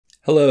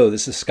Hello,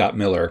 this is Scott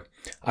Miller.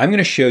 I'm going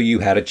to show you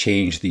how to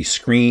change the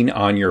screen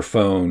on your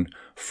phone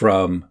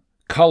from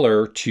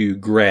color to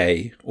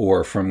gray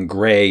or from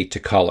gray to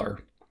color.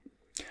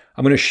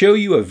 I'm going to show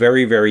you a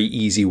very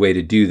easy way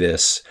to do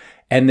this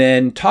and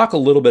then talk a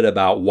little bit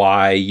about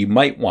why you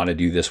might want to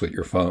do this with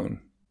your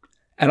phone.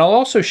 And I'll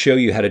also show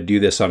you how to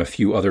do this on a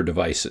few other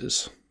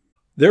devices.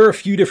 There are a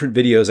few different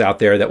videos out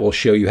there that will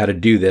show you how to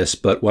do this,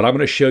 but what I'm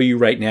going to show you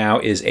right now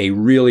is a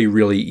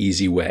really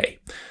easy way.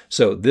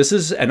 So this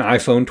is an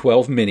iPhone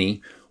 12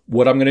 mini.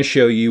 What I'm going to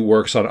show you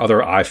works on other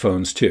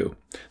iPhones too.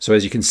 So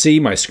as you can see,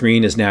 my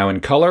screen is now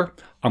in color.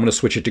 I'm going to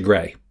switch it to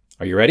gray.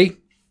 Are you ready?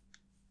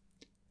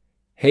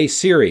 Hey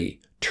Siri,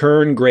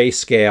 turn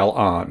Grayscale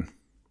on.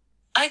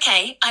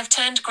 Okay, I've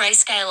turned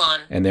Grayscale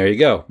on. And there you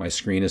go. My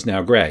screen is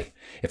now gray.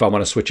 If I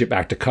want to switch it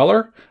back to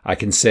color, I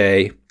can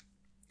say,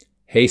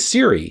 Hey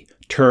Siri,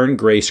 turn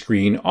gray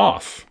screen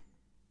off.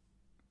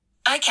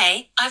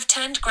 Okay, I've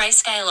turned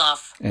Grayscale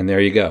off. And there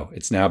you go.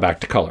 It's now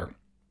back to color.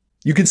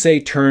 You can say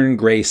turn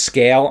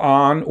Grayscale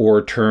on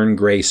or turn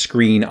gray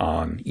screen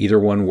on. Either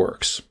one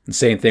works. And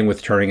same thing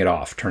with turning it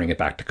off, turning it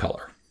back to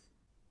color.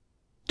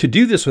 To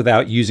do this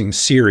without using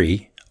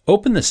Siri,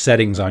 open the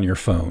settings on your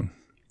phone.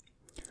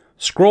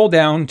 Scroll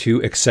down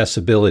to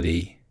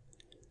Accessibility.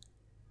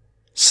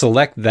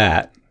 Select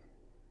that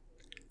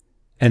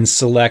and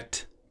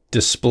select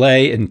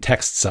Display and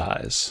Text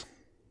Size.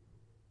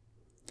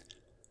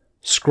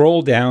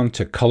 Scroll down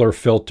to Color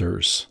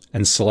Filters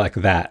and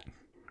select that,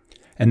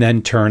 and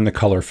then turn the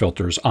color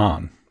filters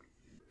on.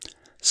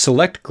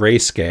 Select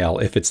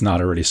Grayscale if it's not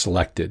already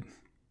selected.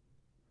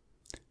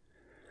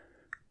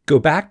 Go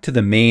back to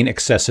the main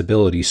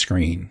accessibility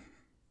screen.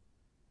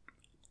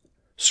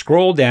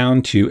 Scroll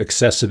down to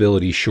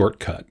Accessibility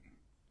Shortcut.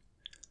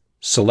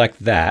 Select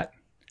that,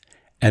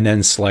 and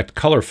then select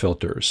Color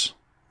Filters.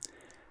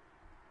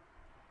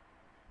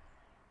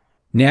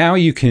 Now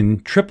you can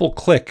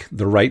triple-click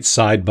the right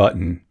side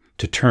button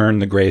to turn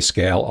the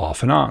grayscale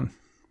off and on.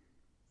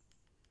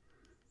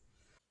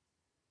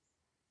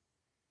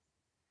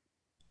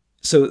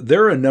 So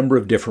there are a number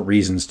of different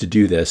reasons to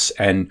do this,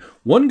 and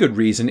one good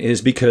reason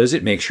is because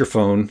it makes your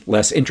phone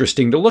less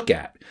interesting to look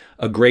at.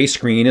 A gray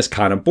screen is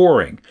kind of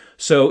boring.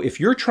 So if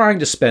you're trying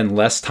to spend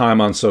less time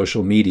on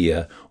social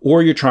media,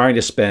 or you're trying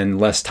to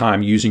spend less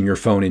time using your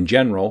phone in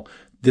general,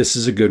 this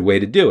is a good way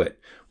to do it.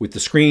 With the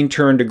screen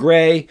turned to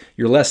gray,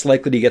 you're less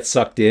likely to get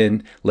sucked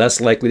in, less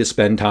likely to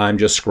spend time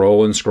just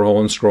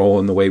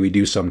scrolling the way we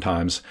do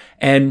sometimes.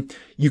 And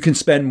you can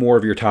spend more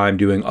of your time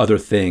doing other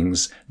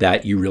things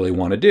that you really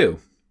want to do.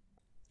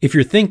 If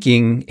you're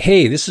thinking,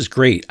 hey, this is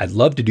great, I'd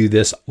love to do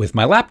this with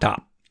my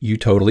laptop, you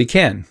totally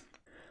can.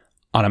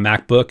 On a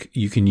MacBook,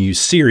 you can use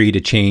Siri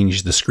to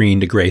change the screen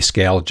to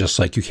grayscale just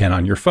like you can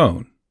on your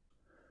phone.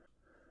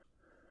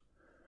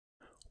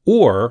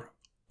 Or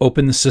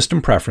open the System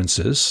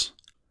Preferences,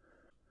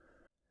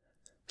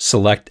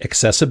 select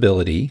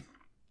Accessibility,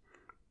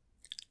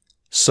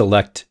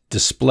 select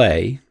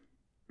Display,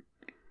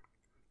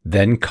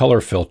 then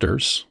Color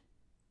Filters,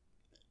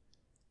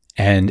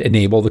 and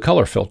enable the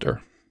color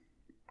filter.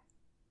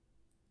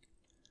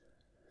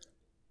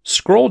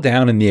 Scroll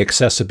down in the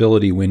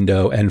accessibility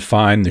window and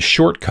find the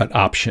shortcut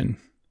option.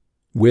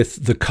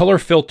 With the color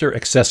filter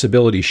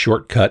accessibility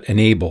shortcut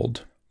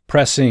enabled,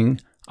 pressing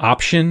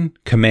Option,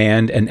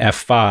 Command, and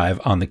F5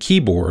 on the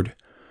keyboard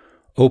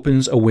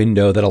opens a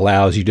window that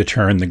allows you to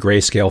turn the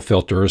grayscale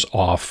filters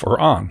off or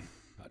on.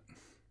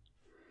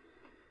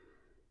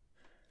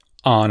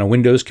 On a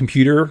Windows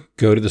computer,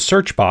 go to the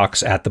search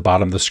box at the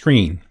bottom of the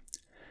screen.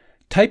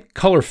 Type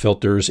color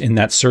filters in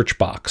that search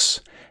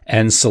box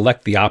and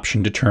select the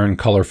option to turn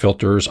color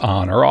filters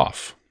on or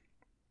off.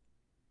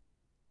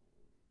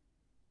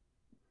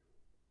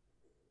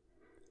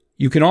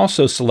 You can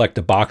also select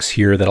a box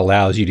here that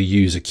allows you to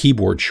use a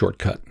keyboard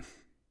shortcut.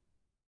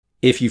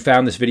 If you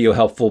found this video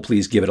helpful,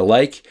 please give it a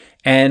like,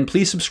 and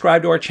please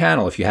subscribe to our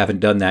channel if you haven't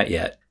done that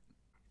yet.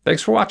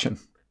 Thanks for watching.